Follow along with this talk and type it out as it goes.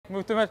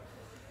move too much.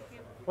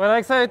 Well,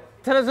 Alexey,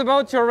 tell us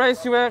about your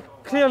race. You were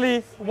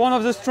clearly one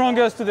of the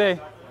strongest today.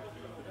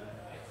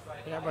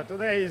 Yeah, but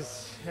today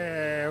is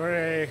a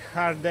very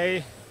hard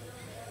day,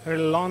 very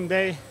long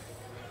day.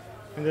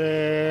 In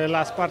the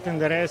last part in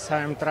the race,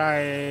 I'm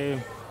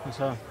trying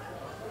also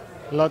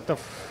a lot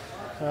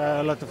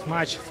of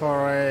match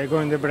for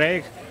going the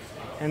break,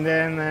 and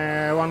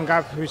then one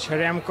gap with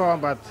Remco,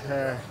 but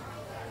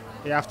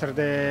after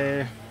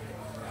the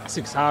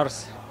 6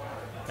 hours,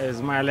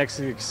 as my legs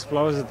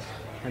exploded,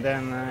 and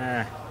then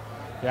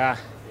yeah,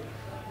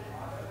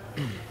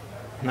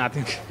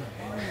 nothing.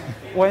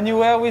 When you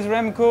were with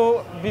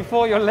Remco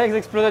before your legs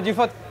exploded, you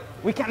thought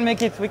we can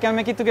make it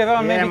together.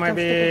 Yeah,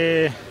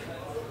 maybe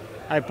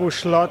I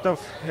pushed a lot of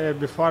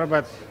before,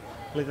 but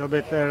little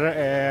bit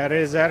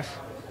reserve.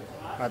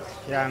 But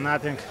yeah,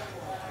 nothing.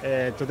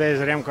 Today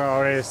is Remco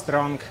already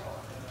strong.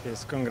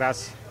 He's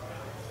congrats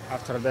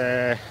after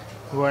the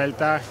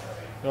Vuelta.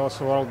 He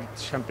also world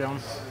champion.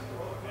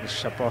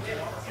 Chapeau.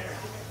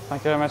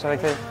 Thank you very much,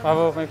 Alexey.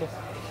 Bravo, Michael.